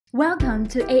Welcome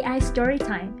to AI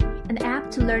Storytime, an app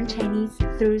to learn Chinese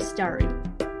through story.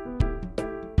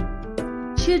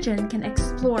 Children can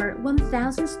explore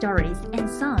 1,000 stories and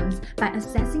songs by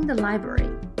accessing the library.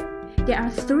 There are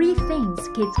 3 things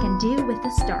kids can do with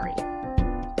the story.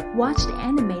 Watch the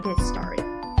animated story.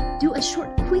 Do a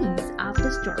short quiz of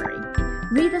the story.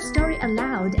 Read the story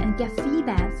aloud and get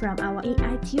feedback from our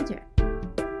AI tutor.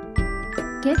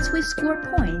 Kids will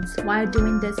score points while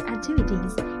doing these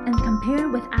activities and compare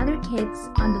with other kids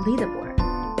on the leaderboard.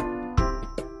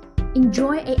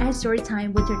 Enjoy AI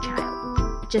Storytime with your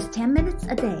child. Just 10 minutes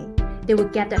a day, they will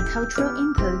get their cultural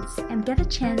inputs and get a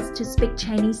chance to speak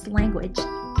Chinese language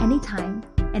anytime,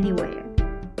 anywhere.